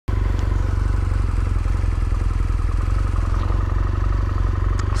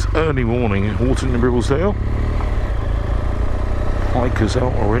early morning in Horton and Ribblesdale. Hikers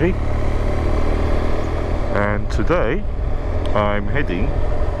out already. And today I'm heading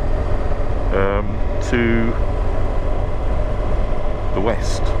to the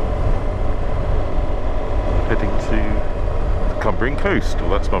west. Heading to the Cumbrian coast,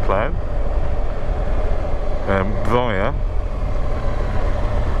 well that's my plan. Via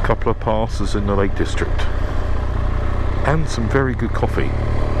a couple of passes in the Lake District. And some very good coffee.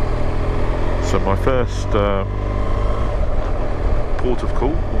 So my first port of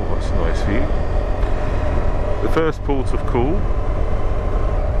call, oh that's a nice view. The first port of call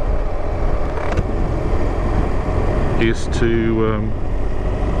is to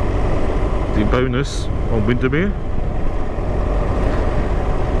the bonus on Windermere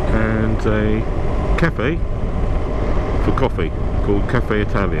and a cafe for coffee called Cafe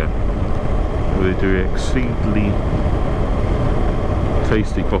Italia, where they do exceedingly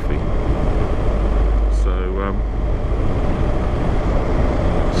tasty coffee. So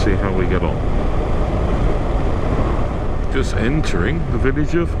see how we get on. Just entering the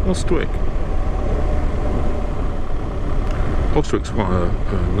village of Ostwick. Ostwick's quite a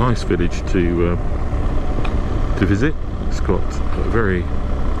nice village to visit. It's got a very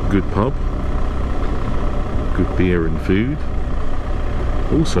good pub, good beer and food.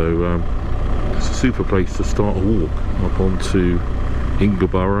 Also, it's a super place to start a walk up onto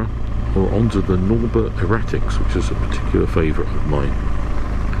Ingleborough or onto the Norbert Erratics, which is a particular favourite of mine.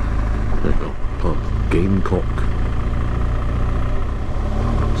 There you go, pub Gamecock.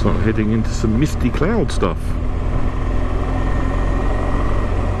 So I'm heading into some misty cloud stuff.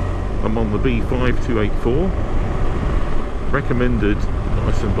 I'm on the B5284. Recommended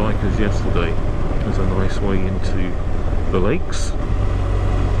by some bikers yesterday as a nice way into the lakes.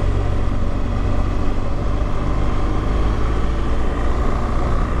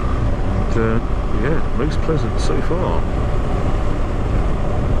 And yeah, most pleasant so far.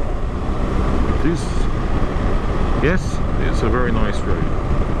 It is, yes, it's a very nice road. I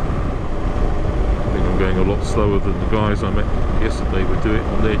think I'm going a lot slower than the guys I met yesterday would do it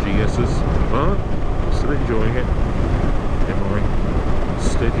on their GS's, but I'm still enjoying it in my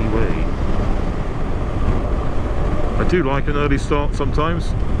steady way. I do like an early start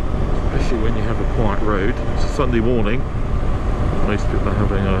sometimes, especially when you have a quiet road. It's a Sunday morning, most people are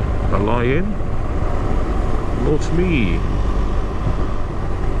having a lie-in. Not me.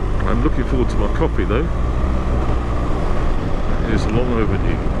 I'm looking forward to my coffee though. It is long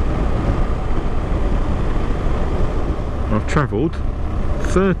overdue. I've travelled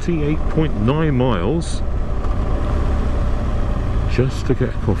 38.9 miles just to get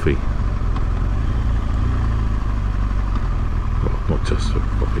a coffee. Well, not just for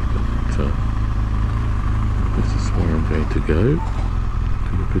coffee, but this is where I'm going to go.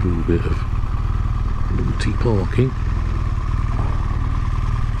 Do a little bit of naughty parking.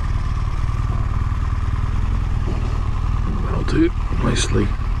 That'll do nicely.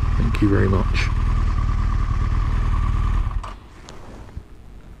 Thank you very much.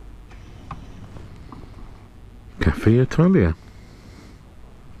 Cafe Italia.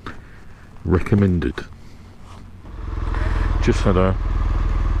 Recommended. Just had a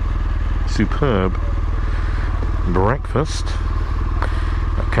superb breakfast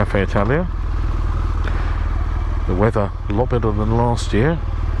at Cafe Italia. The weather a lot better than last year.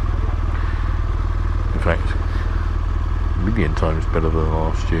 In fact, a million times better than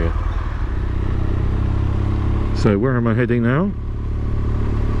last year. So where am I heading now?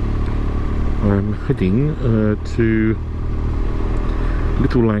 I'm heading to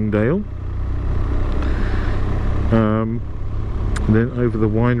Little Langdale, then over the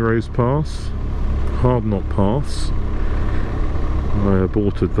Wrynose Pass, Hardknott Pass. I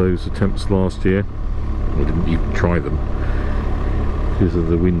aborted those attempts last year. I didn't even try them because of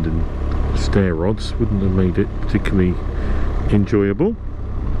the wind and stair rods. Wouldn't have made it particularly enjoyable.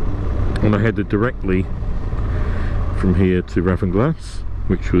 And I headed directly from here to Ravenglass,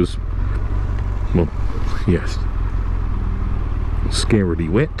 which was, well, yes, scarily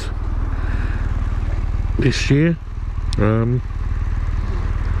wet this year. I'm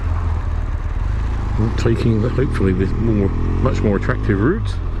taking hopefully this much more attractive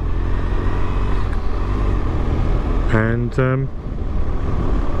route, and to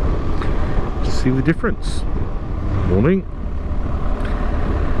see the difference. Morning.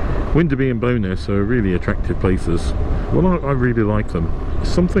 Windermere and Bowness are really attractive places. Well, I really like them. It's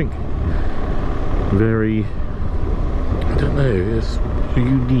something very, I don't know, it's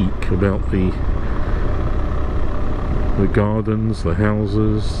unique about the gardens, the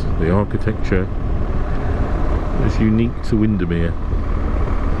houses, the architecture. It's unique to Windermere.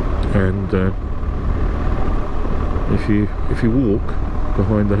 and if you walk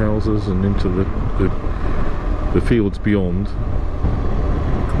behind the houses and into the fields beyond,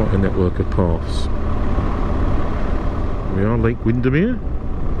 quite a network of paths. We are Lake Windermere,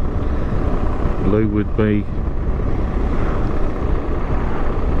 Lowood Bay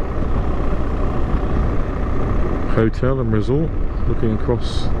Hotel and Resort, looking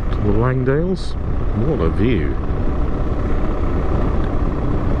across to the Langdales. What a view!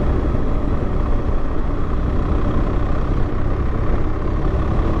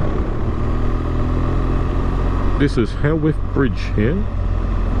 This is Helwith Bridge here.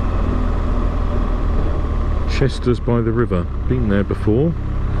 Chester's by the river. Been there before.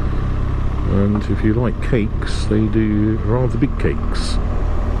 And if you like cakes, they do rather big cakes.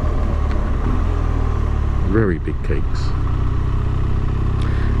 Very big cakes.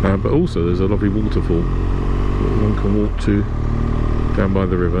 But also there's a lovely waterfall that one can walk to down by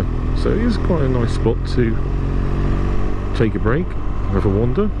the river. So it is quite a nice spot to take a break, have a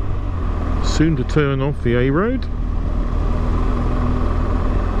wander. Soon to turn off the A road.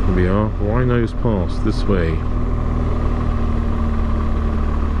 Here we are, Wrynose Pass this way.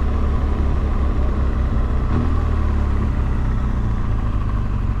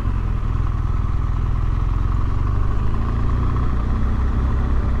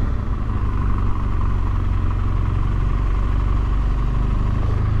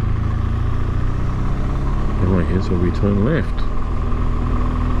 Right, here's where we turn left.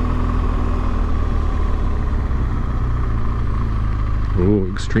 Oh,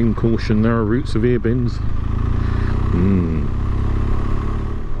 extreme caution, narrow route, severe bends.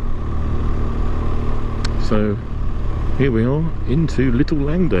 So, here we are, into Little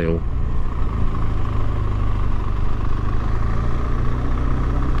Langdale.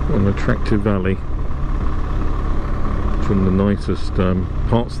 What an attractive valley. From the nicest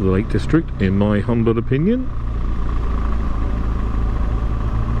parts of the Lake District, in my humble opinion.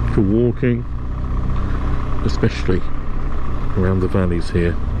 For walking, especially around the valleys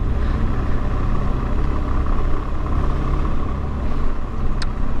here.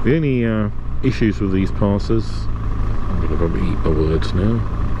 The only issues with these passes, I'm going to probably eat my words now,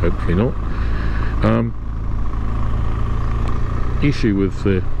 hopefully not. Issue with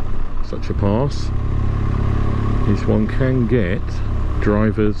such a pass is one can get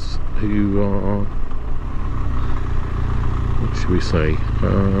drivers who are, what should we say,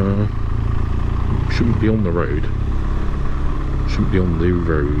 shouldn't be on the road. Shouldn't be on the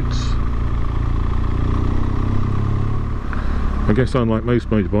roads. I guess unlike most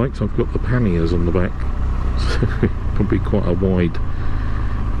motorbikes, I've got the panniers on the back, so probably quite a wide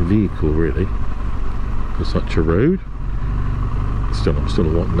vehicle really for such a road. Still a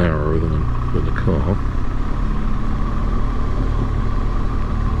lot narrower than a car,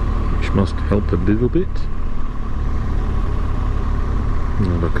 which must help a little bit.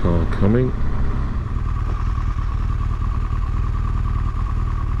 Another car coming.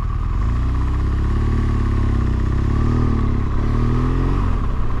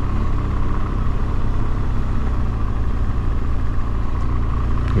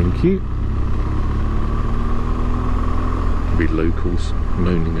 Thank you. Be locals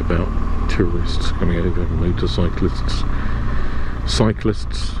moaning about tourists coming over, motorcyclists,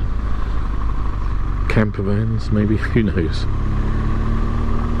 cyclists, camper vans, maybe, who knows.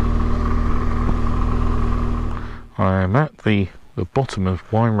 I am at the bottom of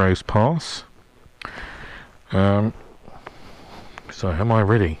Wrynose Pass. So am I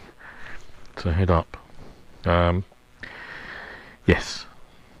ready to head up? Yes.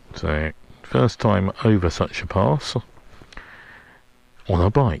 So, first time over such a pass on a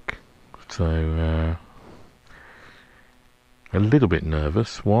bike. So, a little bit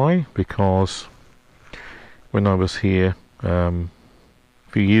nervous. Why? Because when I was here a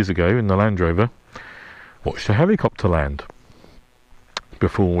few years ago in the Land Rover, watched a helicopter land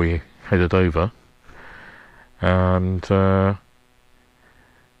before we headed over, and the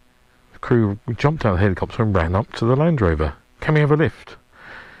crew jumped out of the helicopter and ran up to the Land Rover. Can we have a lift?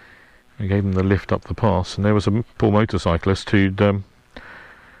 I gave him the lift up the pass, and there was a poor motorcyclist who'd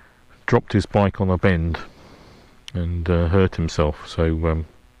dropped his bike on a bend and hurt himself. So,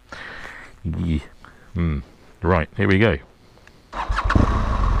 yeah. Right, here we go. See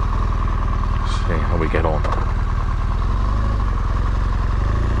how we get on.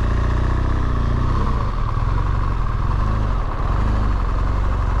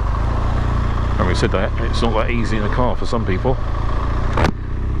 Having said that, it's not that easy in a car for some people.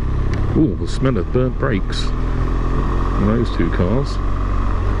 Oh, the smell of burnt brakes in those two cars.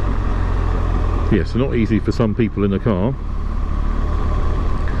 Yes, not easy for some people in a car.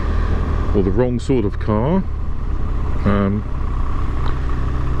 or the wrong sort of car.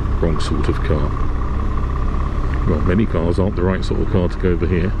 Wrong sort of car. Well, many cars aren't the right sort of car to go over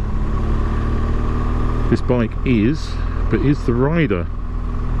here. This bike is, but is the rider.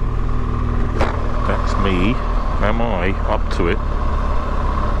 That's me. Am I up to it?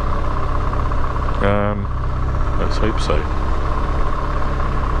 Let's hope so.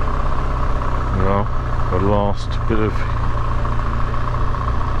 Well, the last bit of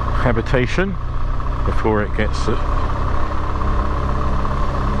habitation before it gets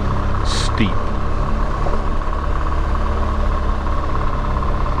steep.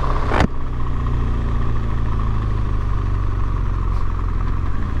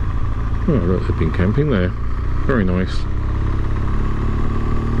 Oh, look, they've been camping there. Very nice.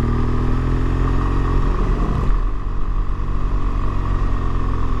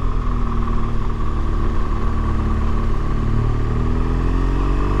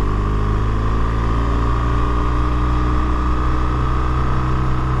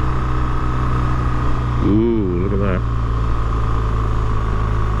 Ooh, look at that.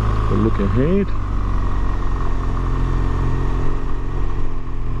 A look ahead.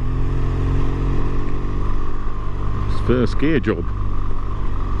 First gear job.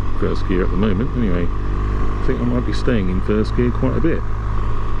 First gear at the moment, anyway. I think I might be staying in first gear quite a bit.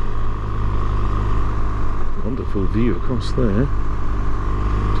 Wonderful view across there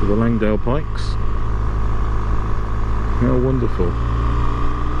to the Langdale Pikes. How wonderful.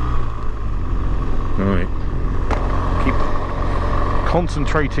 Alright. Keep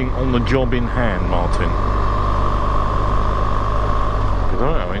concentrating on the job in hand, Martin. Because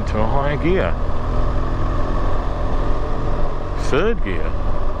I'm into a higher gear. Third gear.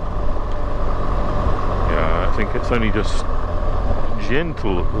 Yeah, I think it's only just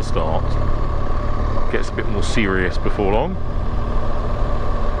gentle at the start. Gets a bit more serious before long.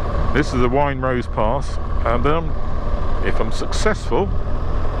 This is the Wrynose Pass, and if I'm successful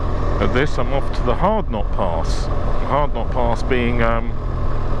at this, I'm off to the Hardknott Pass. Hardknott Pass being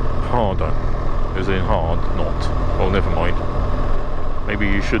harder, as in hard, not. Well, never mind. Maybe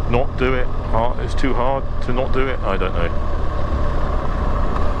you should not do it. It's too hard to not do it. I don't know.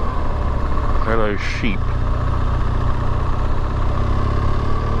 Hello, sheep.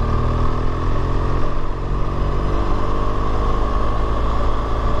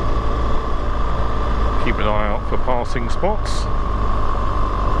 Keep an eye out for passing spots.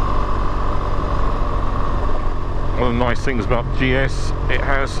 One of the nice things about GS, it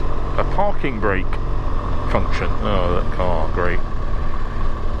has a parking brake function. Oh, that car, great.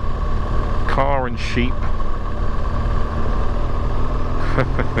 Car and sheep.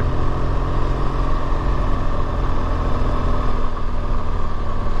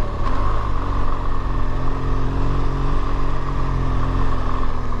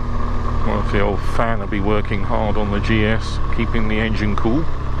 The old fan will be working hard on the GS, keeping the engine cool.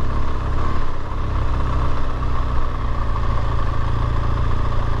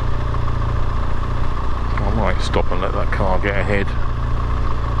 I might stop and let that car get ahead.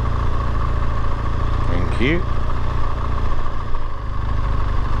 Thank you.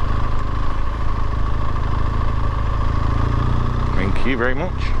 Thank you very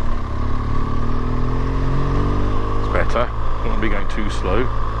much. It's better. Don't want to be going too slow.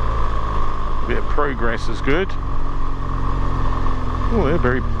 A bit of progress is good. Oh, they're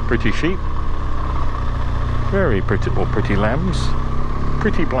very pretty sheep. Very pretty, or pretty lambs.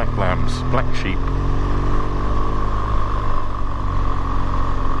 Pretty black lambs, black sheep.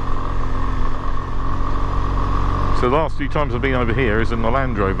 So the last few times I've been over here is in the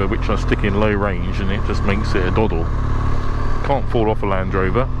Land Rover, which I stick in low range, and it just makes it a doddle. Can't fall off a Land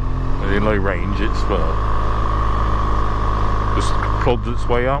Rover. In low range, it's just plods its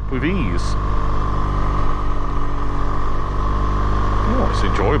way up with ease. Oh, it's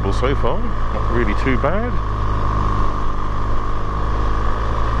enjoyable so far, not really too bad.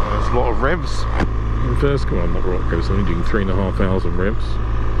 There's a lot of revs in first gear. Well, not rock revs, I'm only doing 3,500 revs.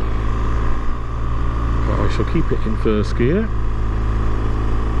 But I shall keep it in first gear.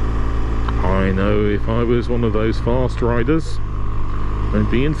 I know if I was one of those fast riders,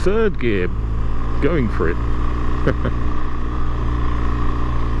 I'd be in third gear, going for it.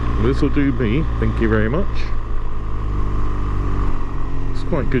 This will do me, thank you very much. It's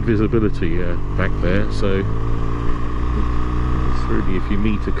quite good visibility back there, so it's really, if you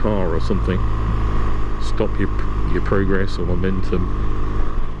meet a car or something, stop your progress or momentum,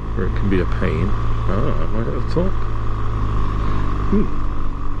 or it can be a pain. Ah, am I at the top?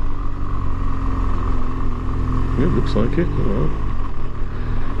 Yeah, it looks like it. Oh,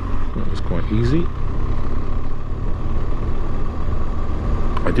 that was quite easy.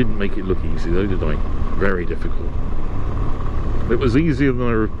 I didn't make it look easy though, did I? Very difficult. It was easier than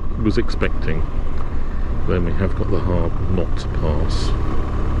I was expecting. Then we have got the hard knot pass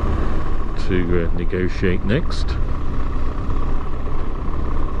to negotiate next.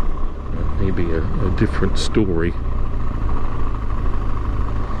 Maybe a different story.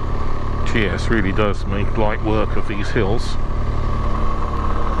 GS really does make light work of these hills.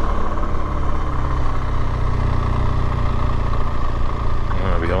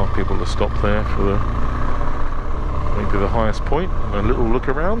 There we are, people to stop there for the maybe the highest point, and a little look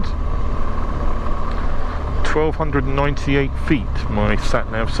around. 1298 feet, my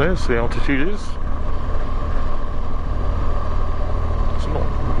sat-nav says the altitude is. It's not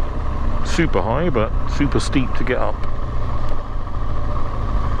super high, but super steep to get up.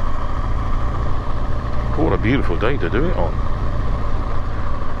 What a beautiful day to do it on.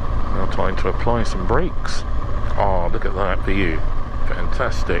 Now time to apply some brakes. Oh, look at that view.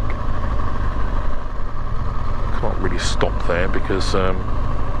 Fantastic. Can't really stop there because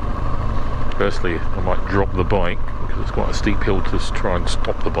firstly I might drop the bike because it's quite a steep hill to try and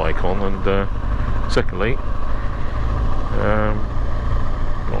stop the bike on, and secondly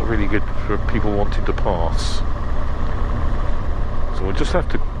not really good for people wanting to pass. So we'll just have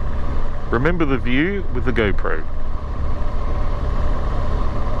to remember the view with the GoPro.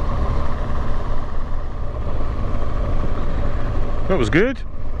 That was good.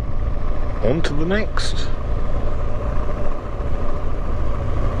 On to the next.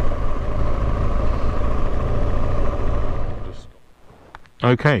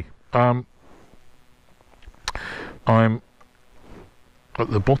 Okay, I'm at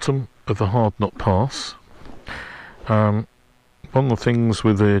the bottom of the Hardknott Pass. One of the things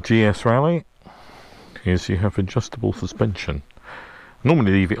with the GS Rallye is you have adjustable suspension.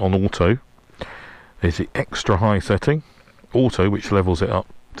 Normally leave it on auto. There's the extra high setting, auto, which levels it up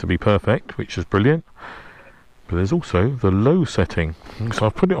to be perfect, which is brilliant. But there's also the low setting. So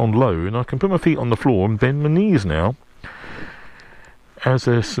I've put it on low, and I can put my feet on the floor and bend my knees now, as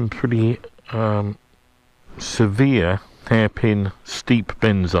there's some pretty severe hairpin steep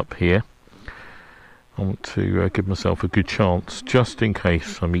bends up here. I want to give myself a good chance just in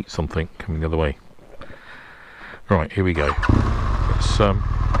case I meet something coming the other way. Right, here we go. Let's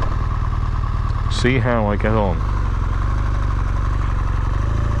see how I get on.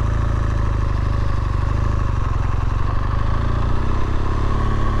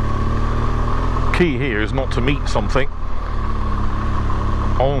 Key here is not to meet something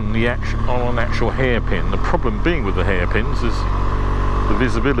on an actual hairpin. The problem being with the hairpins is the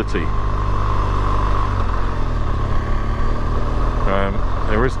visibility.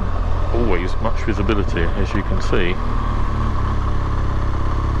 There isn't always much visibility, as you can see.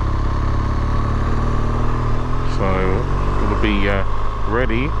 So got to be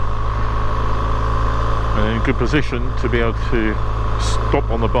ready and in a good position to be able to stop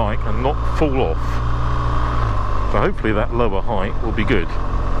on the bike and not fall off. So hopefully that lower height will be good.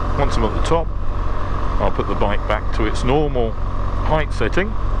 Once I'm at the top, I'll put the bike back to its normal height setting,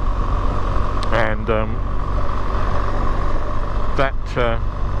 and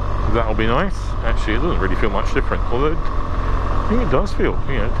that'll be nice. Actually, it doesn't really feel much different, although I think it does feel,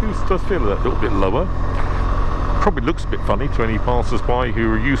 it does feel that little bit lower. Probably looks a bit funny to any passers-by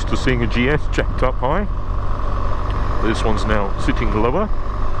who are used to seeing a GS jacked up high. This one's now sitting lower.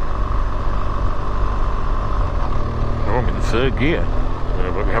 Oh, I'm in the third gear,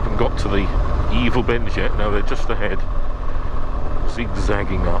 but we haven't got to the evil bends yet. No, they're just ahead,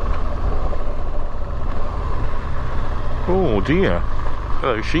 zigzagging up. Oh dear.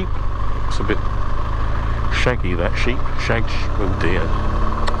 Hello, sheep. It's a bit shaggy, that sheep. Oh dear.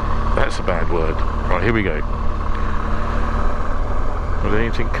 That's a bad word. Right, here we go. With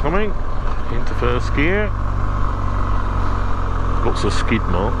anything coming into first gear. Lots of skid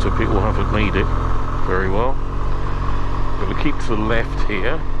marks, so people haven't made it very well. We'll keep to the left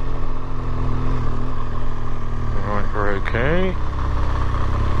here. Alright, we're okay.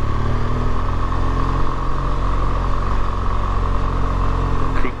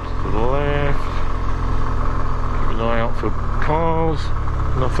 Keep to the left. Keep an eye out for cars.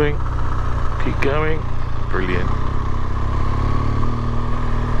 Nothing. Keep going. Brilliant.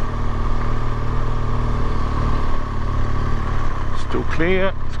 Still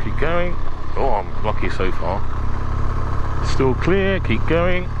clear. Let's keep going. Oh, I'm lucky so far. Still clear, keep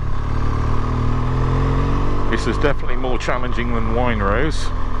going. This is definitely more challenging than Wrynose,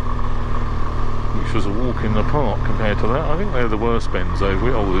 which was a walk in the park compared to that. I think they're the worst bends though.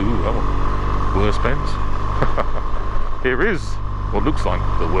 Worst bends? Here is what looks like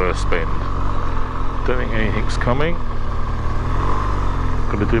the worst bend. Don't think anything's coming.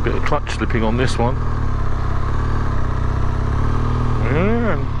 Got to do a bit of clutch slipping on this one.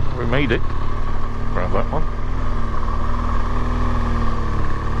 Yeah, and we made it around that one.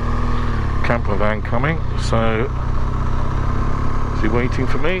 Camper van coming, so is he waiting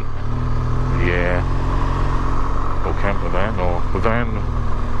for me? Yeah. Or camper van, or a van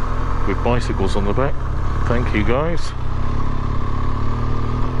with bicycles on the back. Thank you guys.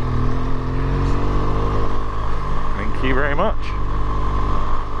 Thank you very much.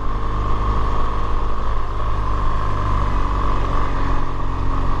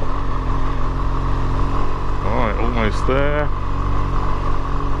 Alright, almost there.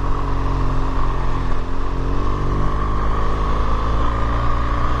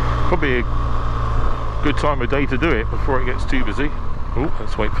 Probably a good time of day to do it before it gets too busy. Oh,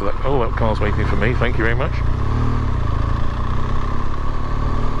 let's wait for that. Oh, that car's waiting for me. Thank you very much.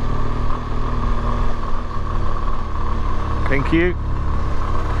 Thank you.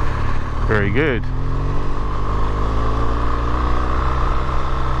 Very good.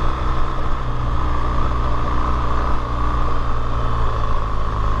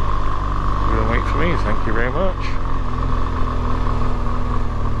 You're gonna wait for me. Thank you very much.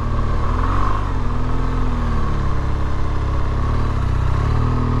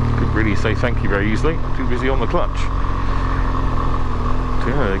 Really say thank you very easily. Too busy on the clutch.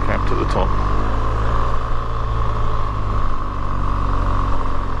 Yeah, capped at the top.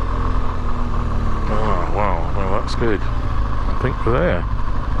 Oh wow, well that's good. I think we're there.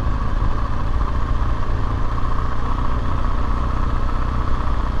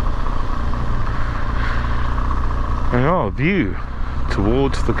 And our view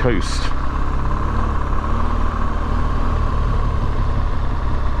towards the coast.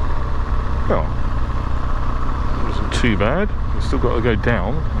 Well, it wasn't too bad. We've still got to go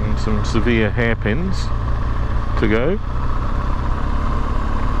down and some severe hairpins to go.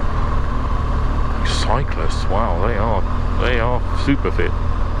 Cyclists, wow, they are super fit.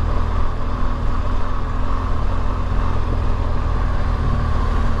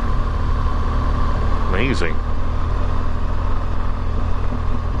 Amazing.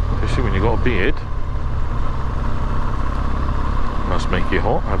 Especially when you've got a beard. Must make you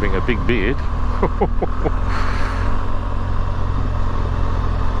hot, having a big beard.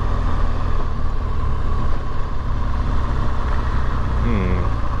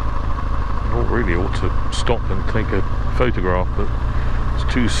 I really ought to stop and take a photograph, but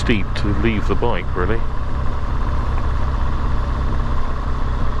it's too steep to leave the bike, really.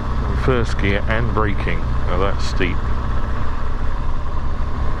 In first gear and braking, now that's steep.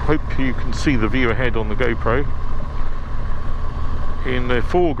 Hope you can see the view ahead on the GoPro. In the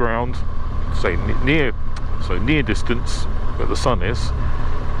foreground, say near distance where the sun is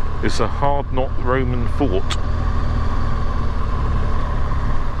a Hardknott Roman fort.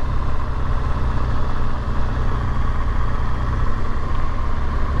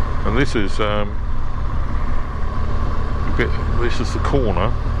 And this is this is the corner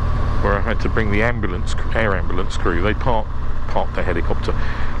where I had to bring the air ambulance crew. They parked their helicopter,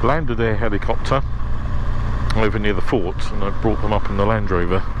 landed their helicopter over near the fort, and I brought them up in the Land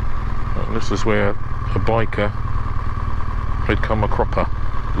Rover. And this is where a biker had come a cropper.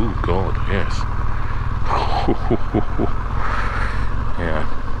 Oh God, yes. Yeah.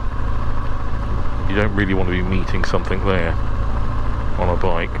 You don't really want to be meeting something there on a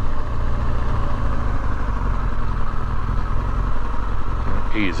bike.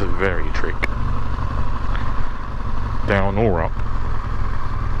 It is a very trick. Down or up.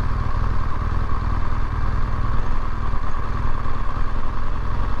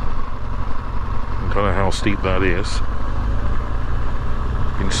 I don't know how steep that is.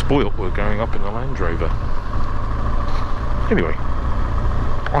 Been spoilt with going up in the Land Rover. Anyway,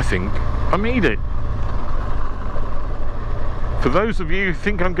 I think I made it. For those of you who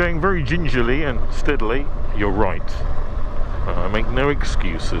think I'm going very gingerly and steadily, you're right. I make no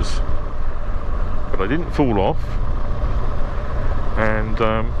excuses. But I didn't fall off, and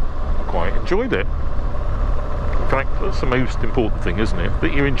quite enjoyed it. In fact, that's the most important thing, isn't it?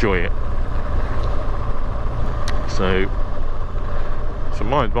 That you enjoy it. So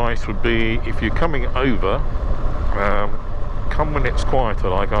my advice would be, if you're coming over, come when it's quieter,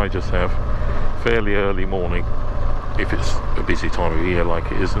 like I just have, fairly early morning, if it's a busy time of year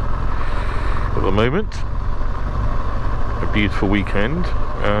like it isn't at the moment. A beautiful weekend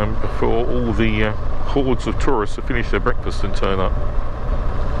before all the hordes of tourists have finished their breakfast and turn up.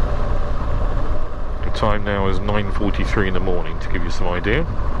 The time now is 9:43 in the morning, to give you some idea.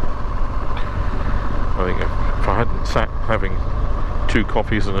 I think if I hadn't sat having 2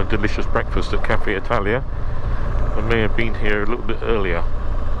 coffees and a delicious breakfast at Cafe Italia, I may have been here a little bit earlier.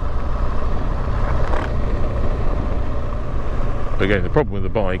 Again, the problem with the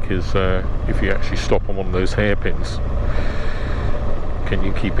bike is if you actually stop on one of those hairpins, can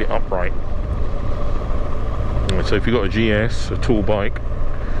you keep it upright? So if you've got a GS, a tall bike,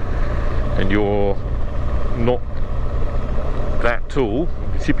 and you're not that tall,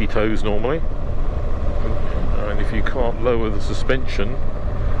 tippy toes normally, and if you can't lower the suspension,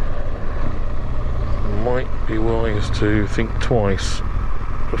 you might be wise to think twice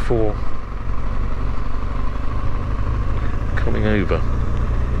before coming over.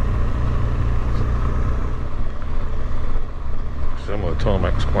 Some of the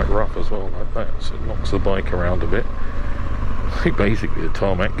tarmac's quite rough as well, like that, so it knocks the bike around a bit. I think basically the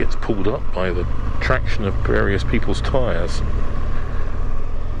tarmac gets pulled up by the traction of various people's tyres.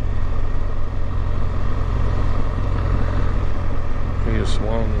 Here's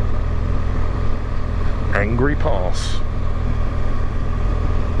one angry pass,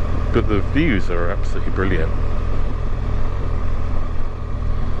 but the views are absolutely brilliant.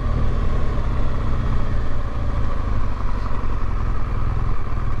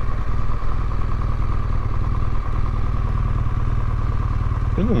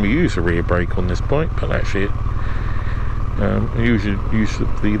 I normally use a rear brake on this bike, but actually I usually use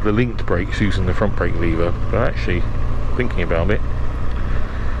the linked brakes using the front brake lever, but actually thinking about it,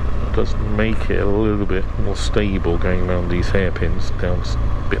 it does make it a little bit more stable going around these hairpins. It's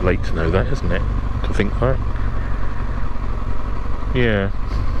a bit late to know that, isn't it, to think that? Yeah,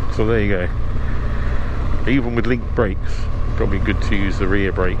 so there you go. Even with linked brakes, probably good to use the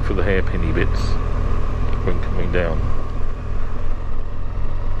rear brake for the hairpinny bits when coming down.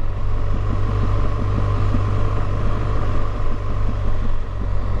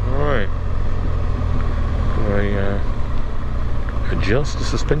 Adjust the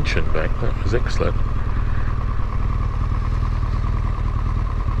suspension back, that was excellent.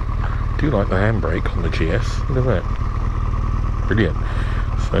 Do like the handbrake on the GS, look at that. Brilliant.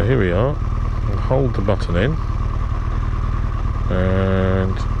 So here we are, I'll hold the button in,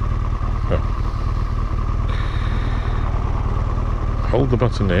 and hold the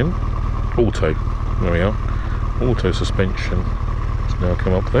button in, auto, there we are, auto suspension has now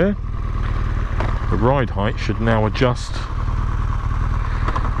come up there. The ride height should now adjust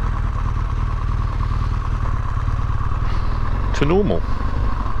to normal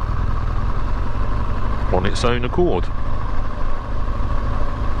on its own accord.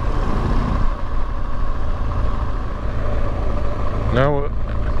 Now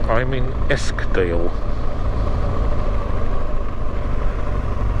I'm in Eskdale.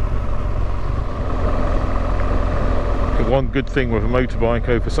 One good thing with a motorbike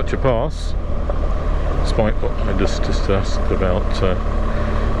over such a pass, despite what I just discussed about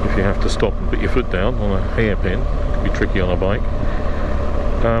if you have to stop and put your foot down on a hairpin, it can be tricky on a bike.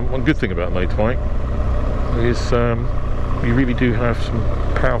 One good thing about a motorbike is you really do have some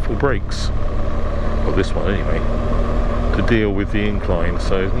powerful brakes, well this one anyway, to deal with the incline,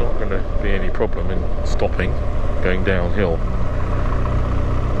 so there's not going to be any problem in stopping going downhill.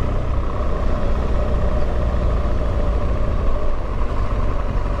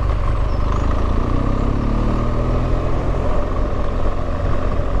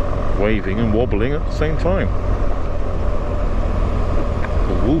 Waving and wobbling at the same time.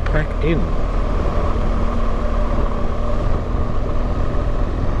 The wool pack in.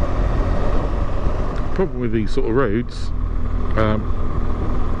 The problem with these sort of roads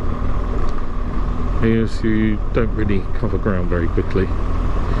is you don't really cover ground very quickly.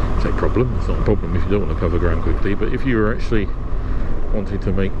 It's a problem. It's not a problem if you don't want to cover ground quickly, but if you were actually wanting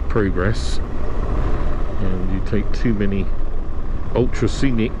to make progress and you take too many ultra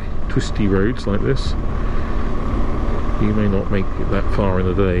scenic twisty roads like this, you may not make it that far in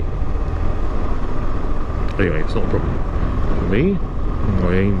a day. Anyway, it's not a problem for me.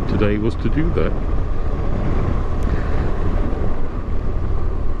 My aim today was to do that,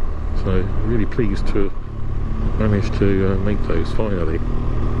 so really pleased to have managed to make those finally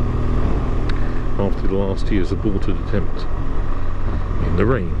after the last year's aborted attempt in the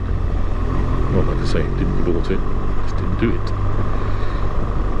rain. Not like I say, didn't abort it, just didn't do it.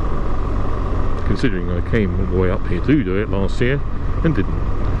 Considering I came all the way up here to do it last year and didn't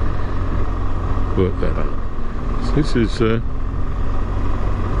work that out. So this is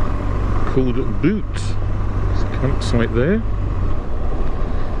called Boot. It's a campsite there,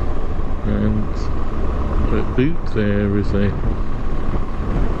 and at Boot there is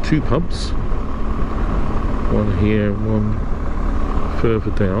two pubs, one here, one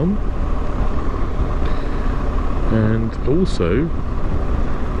further down, and also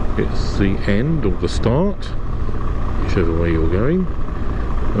it's the end or the start, whichever way you're going,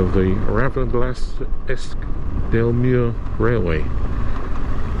 of the Ravenglass Railway.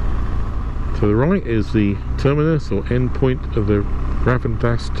 To the right is the terminus or end point of the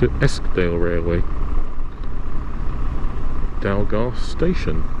Ravenglass to Eskdale Railway. Dalgarth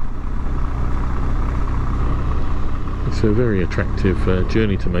Station. It's a very attractive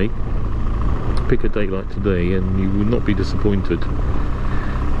journey to make. Pick a date like today and you will not be disappointed.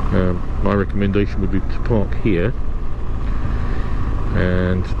 My recommendation would be to park here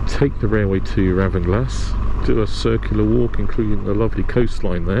and take the railway to Ravenglass, do a circular walk including the lovely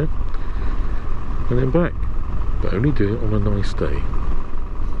coastline there, and then back. But only do it on a nice day.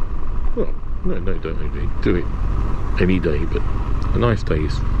 Well, no, don't only do it any day, but a nice day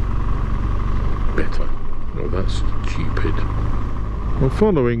is better. Oh, that's stupid. I'm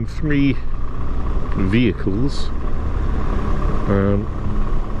following 3 vehicles,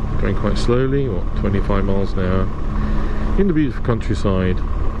 going quite slowly, 25 miles an hour, in the beautiful countryside.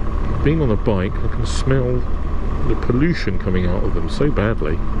 Being on a bike, I can smell the pollution coming out of them so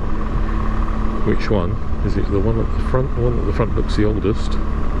badly. Which one? Is it the one at the front? The one at the front looks the oldest.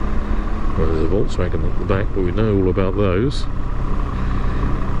 Well, there's a Volkswagen at the back, but we know all about those.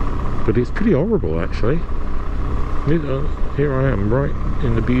 But it's pretty horrible, actually. Here I am, right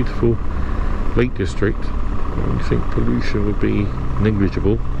in the beautiful Lake District. You think pollution would be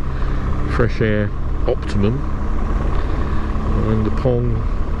negligible, fresh air optimum, and the pond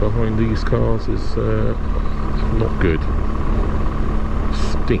behind these cars is not good.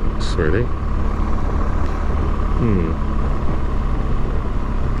 Stinks, really.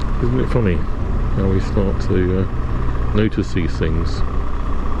 Isn't it funny how we start to notice these things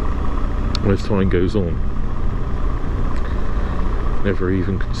as time goes on? Never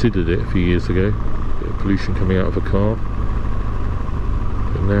even considered it a few years ago, bit of pollution coming out of a car,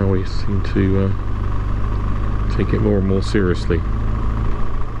 but now we seem to take it more and more seriously.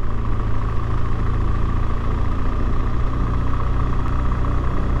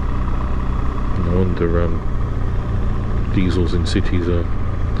 No wonder diesels in cities are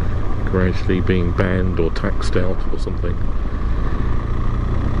gradually being banned or taxed out or something.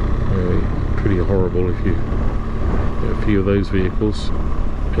 Pretty horrible if you get a few of those vehicles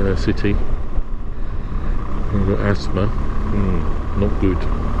in a city. You've got asthma. Not good.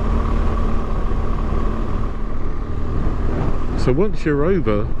 So once you're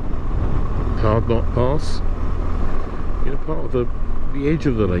over Hardknott Pass, you're part of the edge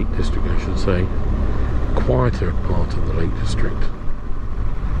of the Lake District, I should say. Quieter part of the Lake District.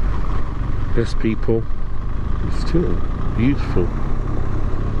 Less people. It's still beautiful.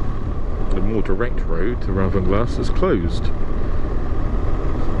 The more direct road to Ravenglass is closed.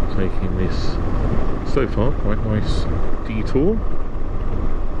 Taking this, so far, quite nice detour.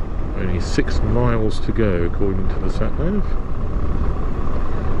 Only 6 miles to go according to the sat-nav.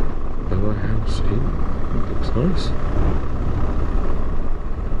 Lower House Inn. That looks nice.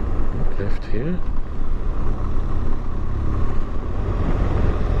 Left here.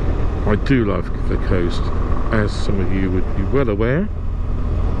 I do love the coast, as some of you would be well aware.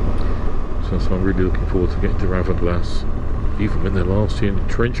 So I'm really looking forward to getting to Ravenglass, even when they're last year in a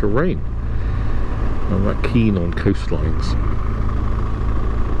torrential rain. I'm that keen on coastlines.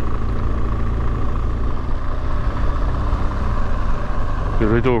 The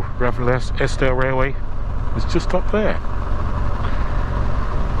little Ravenglass Eskdale Railway is just up there.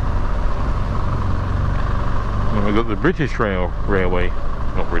 And we've got the British Railway,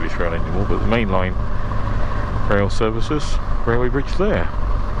 not British Rail anymore, but the mainline rail services, railway bridge there.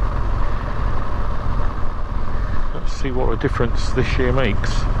 Let's see what a difference this year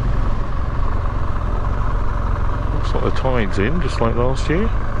makes. Looks like the tide's in, just like last year.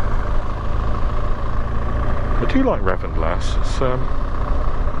 I do like Ravenglass. It's a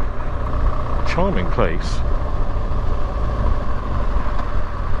charming place.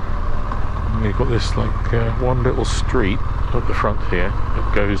 And you've got this like one little street at the front here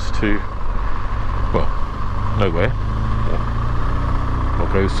that goes to, well, nowhere, or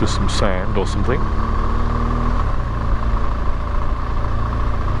goes to some sand or something.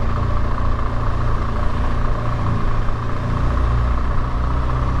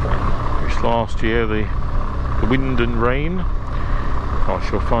 Which last year the wind and rain, I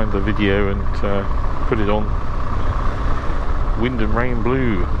shall find the video and put it on. Wind and rain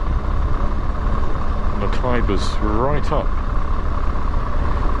blue. The tide was right up.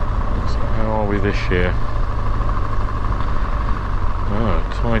 So how are we this year? Oh,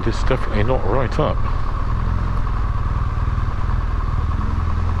 tide is definitely not right up.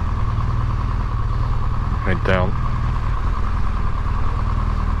 Head down.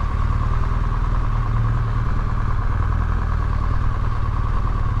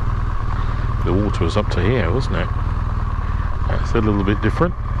 was up to here, wasn't it? That's a little bit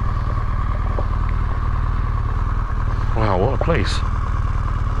different. Wow, what a place.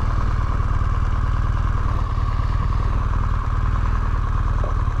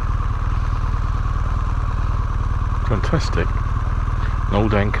 Fantastic. An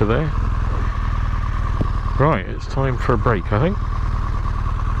old anchor there. Right, it's time for a break, I think.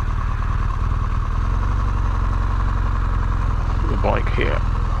 The bike here.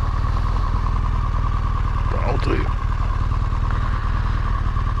 That'll do.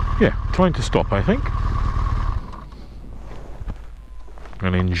 Yeah, time to stop, I think.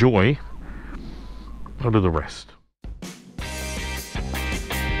 And enjoy a little rest.